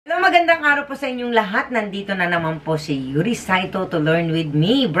magandang araw po sa inyong lahat. Nandito na naman po si Yuri Saito to learn with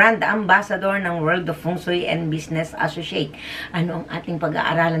me, brand ambassador ng World of Feng Shui and Business Associate. Ano ang ating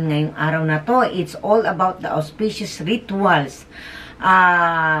pag-aaralan ngayong araw na to? It's all about the auspicious rituals.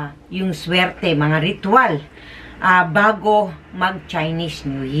 Yung swerte, mga ritual bago mag-Chinese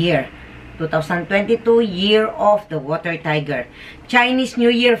New Year. 2022, Year of the Water Tiger. Chinese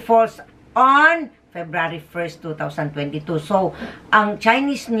New Year falls on February 1st, 2022. So, ang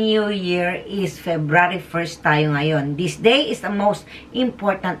Chinese New Year is February 1st tayo ngayon. This day is the most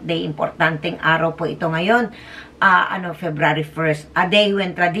important day. Importanteng araw po ito ngayon. February 1st. A day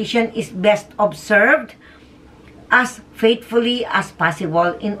when tradition is best observed as faithfully as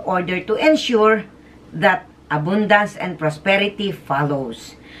possible in order to ensure that abundance and prosperity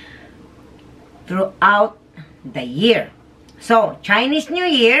follows throughout the year. So, Chinese New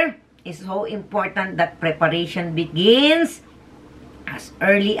Year is so important that preparation begins as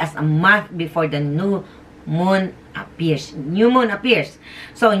early as a month before the new moon appears.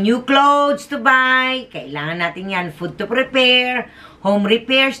 So, new clothes to buy. Kailangan natin yan. Food to prepare. Home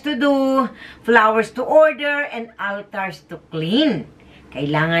repairs to do. Flowers to order. And altars to clean.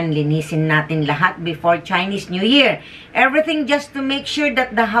 Kailangan linisin natin lahat before Chinese New Year. Everything just to make sure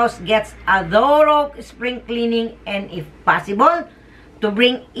that the house gets a thorough spring cleaning and if possible, to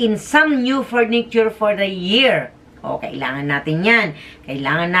bring in some new furniture for the year. O, kailangan natin yan.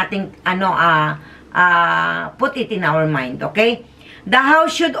 Kailangan natin, put it in our mind, okay? The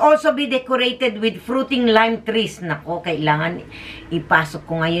house should also be decorated with fruiting lime trees. Nako, kailangan ipasok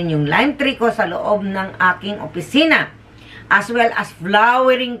ko ngayon yung lime tree ko sa loob ng aking opisina. As well as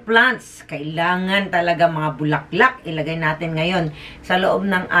flowering plants. Kailangan talaga mga bulaklak ilagay natin ngayon sa loob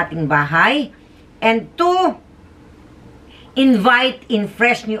ng ating bahay. And to invite in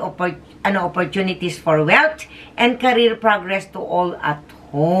fresh new opportunities for wealth and career progress to all at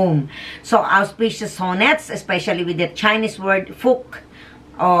home. So, auspicious sonnets, especially with the Chinese word fuk,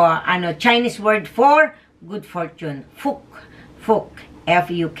 or Chinese word for good fortune, fuk,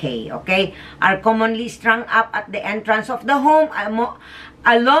 F-U-K, okay, are commonly strung up at the entrance of the home,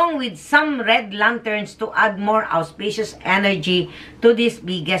 along with some red lanterns to add more auspicious energy to this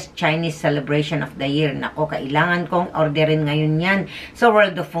biggest Chinese celebration of the year. Nako, kailangan kong orderin ngayon yan sa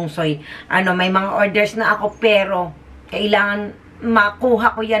World of Feng Shui. May mga orders na ako pero kailangan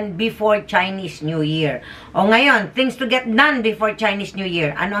makuha ko yan before Chinese New Year. O ngayon, things to get done before Chinese New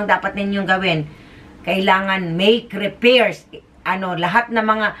Year. Ano ang dapat ninyong gawin? Kailangan make repairs. Lahat na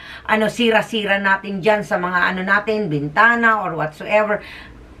mga sira-sira natin dyan sa mga natin, bintana or whatsoever,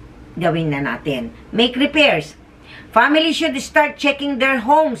 gawin na natin. Make repairs. Family should start checking their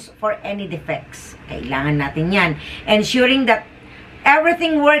homes for any defects. Kailangan natin yan. Ensuring that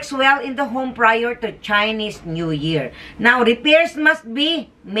everything works well in the home prior to Chinese New Year. Now, repairs must be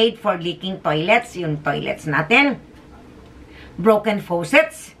made for leaking toilets, yung toilets natin, broken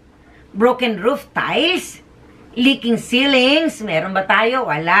faucets, broken roof tiles, leaking ceilings, meron ba tayo?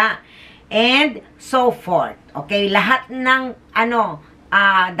 Wala. And so forth. Okay, lahat ng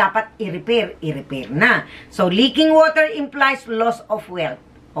dapat i-repair na. So, leaking water implies loss of wealth.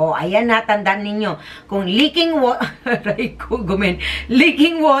 O, ayan na, tandaan ninyo. Kung leaking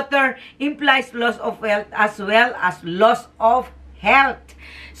leaking water implies loss of wealth as well as loss of health.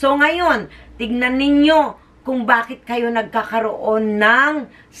 So, ngayon, tignan ninyo kung bakit kayo nagkakaroon ng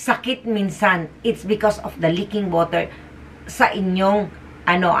sakit minsan. It's because of the leaking water sa inyong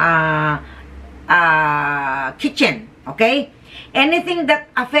kitchen. Okay? Anything that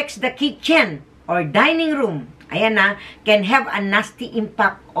affects the kitchen or dining room, ayan na, can have a nasty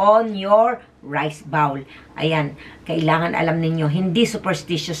impact on your rice bowl. Ayan, kailangan alam ninyo, hindi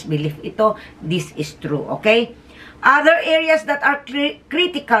superstitious belief ito. This is true. Okay? Other areas that are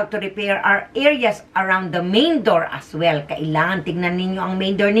critical to repair are areas around the main door as well. Kailangan tignan ninyo ang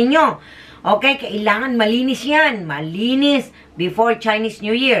main door ninyo. Okay, kailangan malinis yan. Malinis before Chinese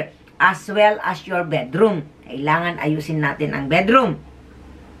New Year. As well as your bedroom. Kailangan ayusin natin ang bedroom.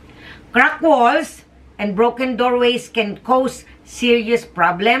 Cracked walls and broken doorways can cause serious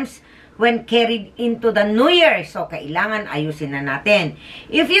problems when carried into the New Year. So, kailangan ayusin na natin.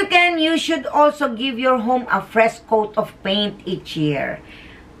 If you can, you should also give your home a fresh coat of paint each year.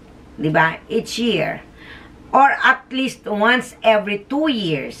 Diba? Each year. Or at least once every 2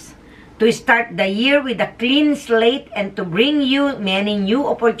 years. To start the year with a clean slate and to bring you many new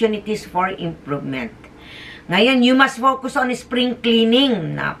opportunities for improvement. Ngayon, you must focus on spring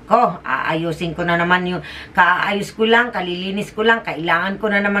cleaning. Nako, aayusin ko na naman yung, kaayos ko lang, kalilinis ko lang, kailangan ko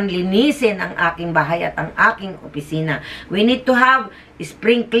na naman linisin ang aking bahay at ang aking opisina. We need to have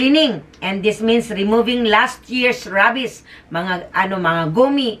spring cleaning. And this means removing last year's rubbish, mga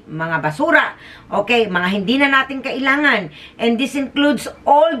gumi, mga basura. Okay, mga hindi na natin kailangan. And this includes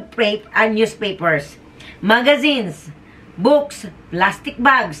old newspapers, magazines, books, plastic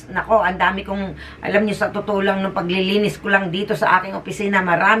bags. Nako, ang dami kong, alam niyo, sa totoo lang, nung paglilinis ko lang dito sa aking opisina,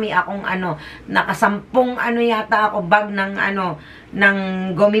 marami akong nakasampung yata ako bag ng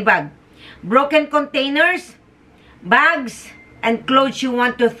gummy bag. Broken containers, bags, and clothes you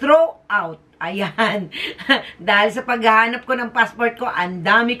want to throw out. Ayan. Dahil sa paghahanap ko ng passport ko, ang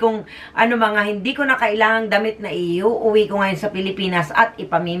dami kong mga hindi ko na kailangang damit na iuwi ko ngayon sa Pilipinas at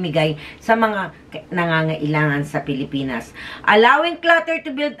ipamimigay sa mga nangangailangan sa Pilipinas. Allowing clutter to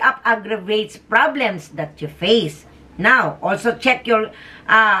build up aggravates problems that you face. Now, also check your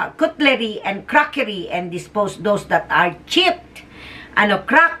cutlery and crockery and dispose those that are chipped,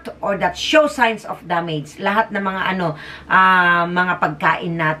 cracked, or that show signs of damage. Lahat ng mga mga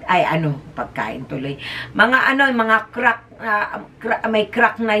pagkain pagkain tuloy. Mga crack, may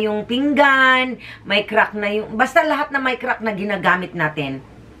crack na yung pinggan, may crack na yung, basta lahat na may crack na ginagamit natin.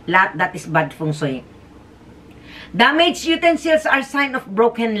 Lahat, that is bad feng shui. Damaged utensils are sign of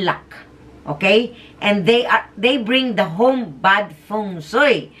broken luck. Okay? And they bring the home bad feng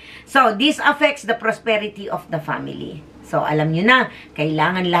shui. So, this affects the prosperity of the family. So, alam nyo na,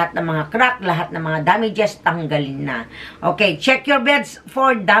 kailangan lahat ng mga crack, lahat ng mga damages, tanggalin na. Okay, check your beds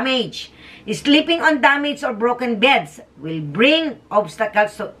for damage. Sleeping on damaged or broken beds will bring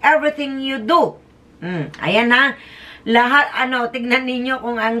obstacles to everything you do. Ayan ha. Lahat, tignan ninyo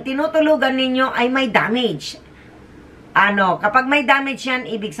kung ang tinutulugan ninyo ay may damage. Kapag may damage yan,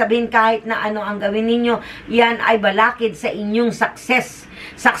 ibig sabihin kahit na ang gawin ninyo, yan ay balakid sa inyong success.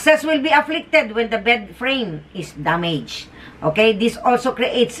 Success will be afflicted when the bed frame is damaged. Okay, this also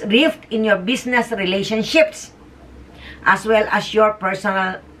creates rift in your business relationships as well as your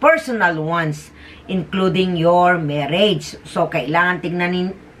personal ones, including your marriage. So, kailangan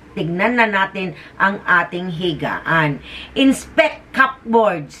tignan na natin ang ating higaan. Inspect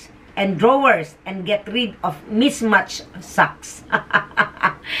cupboards and drawers and get rid of mismatched socks.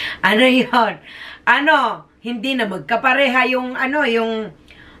 Ano yun? Hindi na magkapareha yung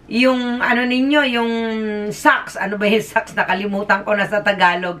ninyo, yung socks. Ano ba yung socks? Nakalimutan ko na sa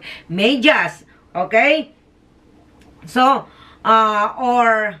Tagalog. Medyas. Okay? So,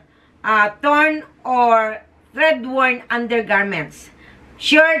 torn or thread-worn undergarments,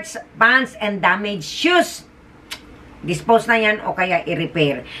 shirts, pants, and damaged shoes. Dispose na yan o kaya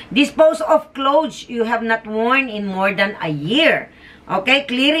i-repair. Dispose of clothes you have not worn in more than a year. Okay,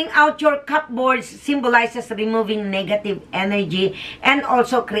 clearing out your cupboards symbolizes removing negative energy and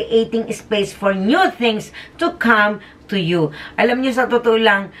also creating space for new things to come to you. Alam niyo, sa totoo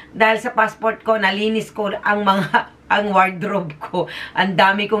lang, dahil sa passport ko, nalinis ko ang wardrobe ko. Ang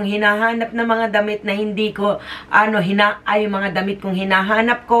dami kong hinahanap na mga damit na hindi ko, mga damit kong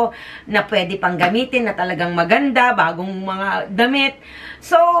hinahanap ko na pwede pang gamitin, na talagang maganda, bagong mga damit.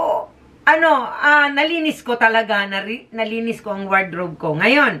 So, nalinis ko talaga, nalinis ko ang wardrobe ko.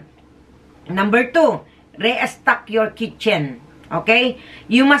 Ngayon, number 2, restock your kitchen. Okay?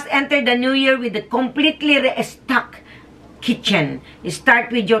 You must enter the new year with a completely restock kitchen. Start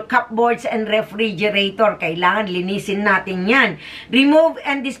with your cupboards and refrigerator. Kailangan linisin natin yan. Remove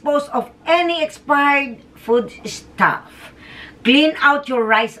and dispose of any expired food stuff. Clean out your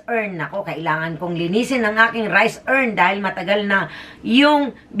rice urn. Ako, kailangan kong linisin ang aking rice urn dahil matagal na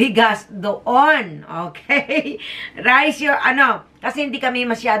yung bigas doon. Okay? Rice your, kasi hindi kami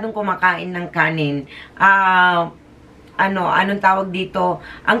masyadong kumakain ng kanin. Anong tawag dito?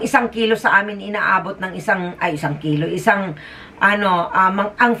 Ang 1 kilo sa amin inaabot ng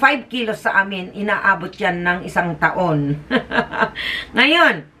ang 5 kilos sa amin inaabot yan ng 1 taon.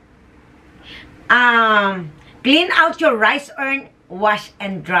 Ngayon, clean out your rice urn, wash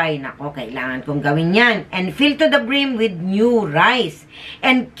and dry. Nako, kailangan kong gawin yan. And fill to the brim with new rice.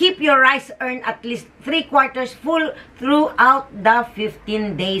 And keep your rice urn at least 3/4 full throughout the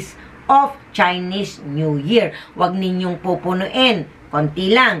 15 days of Chinese New Year. Huwag ninyong pupunuin.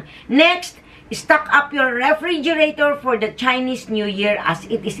 Konti lang. Next, stock up your refrigerator for the Chinese New Year, as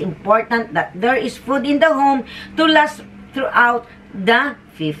it is important that there is food in the home to last throughout the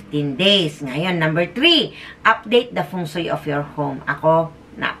 15 days. Ngayon, number 3, update the feng shui of your home. Ako,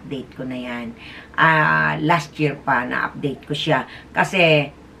 na-update ko na yan. Last year pa, na-update ko siya. Kasi,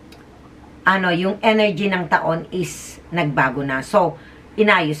 yung energy ng taon is nagbago na. So,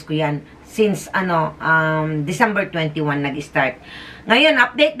 inayos ko yan since, December 21 nag-start. Ngayon,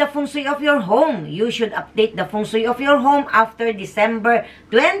 update the feng shui of your home. You should update the feng shui of your home after December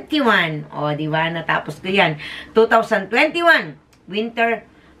 21. O, diba? Natapos ko yan. 2021. winter,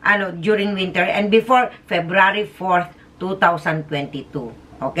 during winter, and before February 4th, 2022.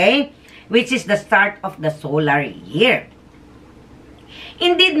 Okay? Which is the start of the solar year.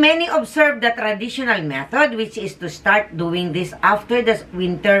 Indeed, many observe the traditional method, which is to start doing this after the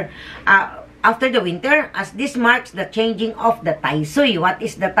winter, as this marks the changing of the Tai Sui. What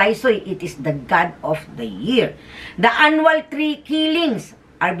is the Tai Sui? It is the god of the year. The annual tree killings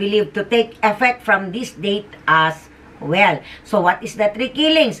are believed to take effect from this date as well. So, what is the tree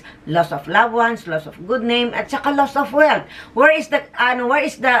killings? Loss of loved ones, loss of good name, at saka loss of wealth. Where is the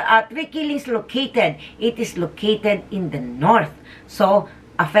tree killings located? It is located in the north. So,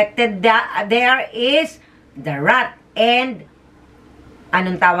 affected there is the rat and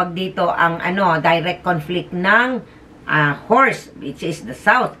anong tawag dito ang direct conflict ng horse, which is the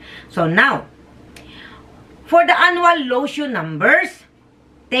south. So, now, for the annual Loshu numbers,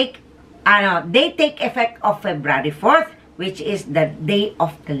 they take effect of February 4th, which is the day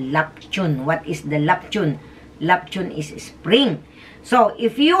of the Lapchun. What is the Lapchun? Lapchun is spring. So,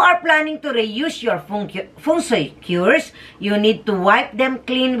 if you are planning to reuse your Feng Shui cures, you need to wipe them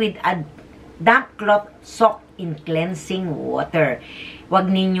clean with a damp cloth soaked in cleansing water. Huwag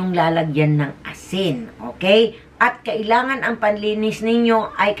ninyong lalagyan ng asin, okay? At kailangan ang panlinis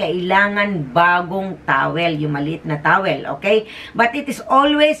ninyo ay kailangan bagong towel, yung maliit na towel, okay? But it is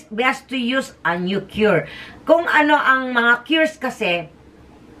always best to use a new cure. Kung ang mga cures kasi,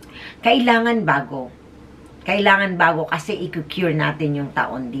 kailangan bago. Kailangan bago kasi i-cure natin yung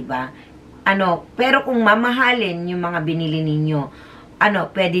taon, di ba? Pero kung mamahalin yung mga binili ninyo,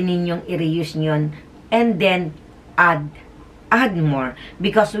 pwede ninyong i-reuse nyon and then add more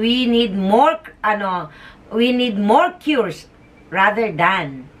because we need more cures rather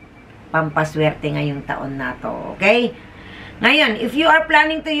than pampaswerte ngayong taon na to, okay? Ngayon, if you are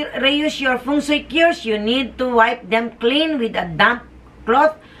planning to reuse your Feng Shui cures, you need to wipe them clean with a damp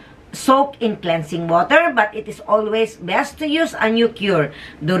cloth soaked in cleansing water, but it is always best to use a new cure.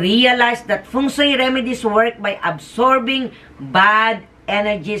 Do realize that Feng Shui remedies work by absorbing bad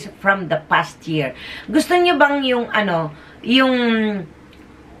energies from the past year. Gusto niyo bang yung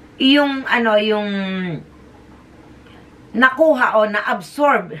nakuha o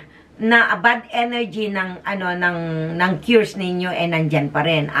na-absorb na bad energy ng cures ninyo nandyan pa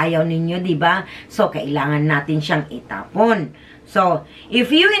rin. Ayaw ninyo, di ba? So, kailangan natin siyang itapon. So,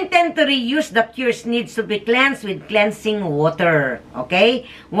 if you intend to reuse the cures, needs to be cleansed with cleansing water. Okay?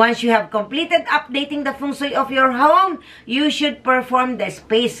 Once you have completed updating the Feng Shui of your home, you should perform the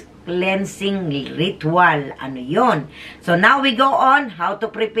space cleansing ritual. Ano yon? So, now we go on how to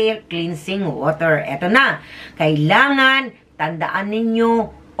prepare cleansing water. Eto na. Kailangan tandaan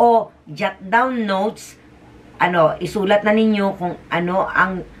ninyo o jot down notes, isulat na ninyo kung ano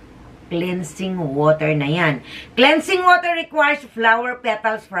ang cleansing water na yan. Cleansing water requires flower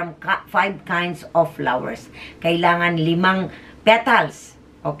petals from 5 kinds of flowers. Kailangan 5 petals.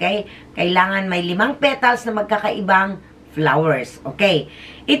 Okay? Kailangan may 5 petals na magkakaibang flowers. Okay?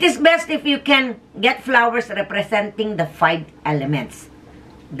 It is best if you can get flowers representing the 5 elements.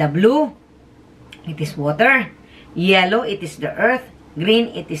 The blue, it is water. Yellow, it is the earth. Green,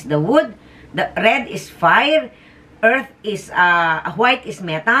 it is the wood. The red is fire. Earth is, white is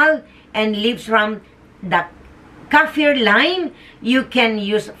metal. And leaves from the kaffir lime. You can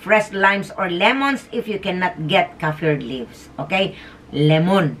use fresh limes or lemons if you cannot get kaffir leaves. Okay?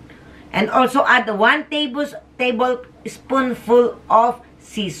 Lemon. And also add 1 tablespoonful of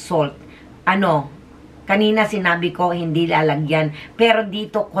sea salt. Kanina sinabi ko hindi lalagyan. Pero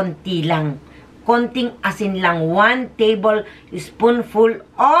dito konti lang. Konting asin lang. 1 tablespoonful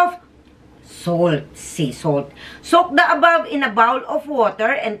of salt, sea salt. Soak the above in a bowl of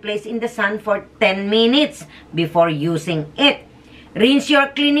water and place in the sun for 10 minutes before using it. Rinse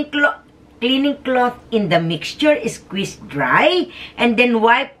your cleaning cloth in the mixture, squeeze dry, and then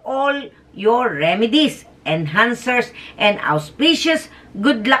wipe all your remedies, enhancers, and auspicious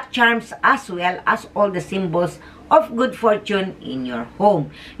good luck charms as well as all the symbols of good fortune in your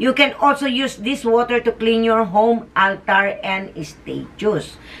home. You can also use this water to clean your home, altar, and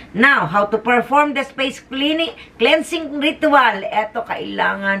statues. Now, how to perform the space cleansing ritual? Ito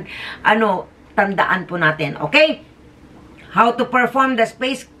kailangan, tandaan po natin, okay? How to perform the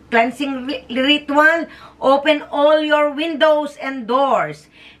space cleansing ritual? Open all your windows and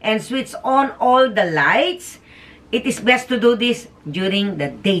doors and switch on all the lights. It is best to do this during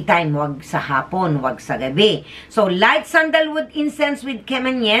the daytime, wag sa hapon, wag sa gabi. So, light sandalwood incense with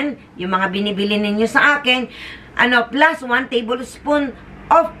kemenyen, yung mga binibili ninyo sa akin, plus 1 tablespoon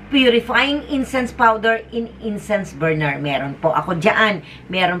of purifying incense powder in incense burner. Meron po ako dyan.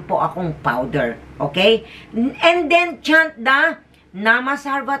 Meron po akong powder. Okay? And then, chant the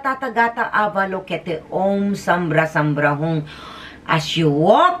Namasarva Tatagata Avalokite Om Sambra Sambra Hung. As you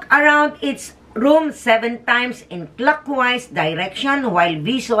walk around its room 7 times in clockwise direction while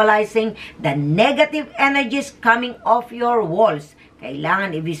visualizing the negative energies coming off your walls.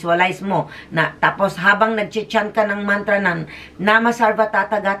 Kailangan i-visualize mo na tapos habang nag-chant ka ng mantra ng Namasarva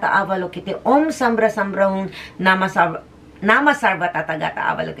Tatagata Avalokite Om Sambra Sambra Hung, Namasarva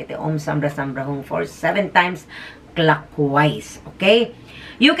Tatagata Avalokite Om Sambra Sambra Hung for 7 times clockwise. Okay?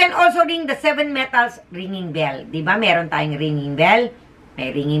 You can also ring the 7 metals ringing bell. Diba? Meron tayong ringing bell.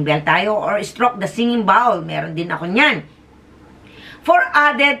 May ringing bell tayo. Or stroke the singing bowl. Meron din ako nyan. For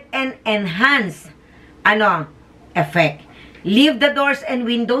added and enhanced effect. Leave the doors and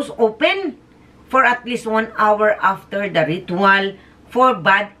windows open for at least 1 hour after the ritual for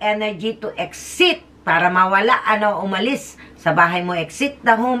bad energy to exit. Para mawala, umalis sa bahay mo, exit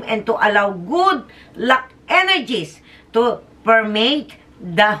the home, and to allow good luck energies to permeate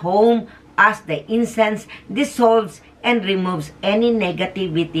the home as the incense dissolves and removes any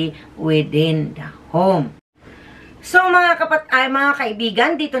negativity within the home. So mga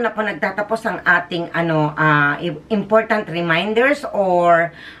kaibigan, dito na po nagtatapos ang ating important reminders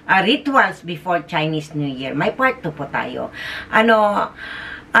or rituals before Chinese New Year. May part 2 po tayo.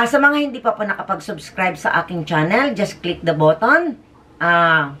 Sa mga hindi pa po nakapag-subscribe sa aking channel, just click the button,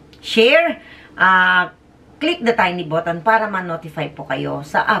 share, click the tiny button para ma-notify po kayo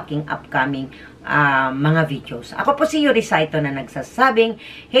sa aking upcoming mga videos. Ako po si Yuri Saito na nagsasabing,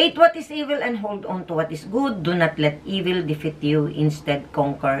 hate what is evil and hold on to what is good. Do not let evil defeat you. Instead,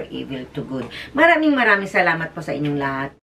 conquer evil to good. Maraming salamat po sa inyong lahat.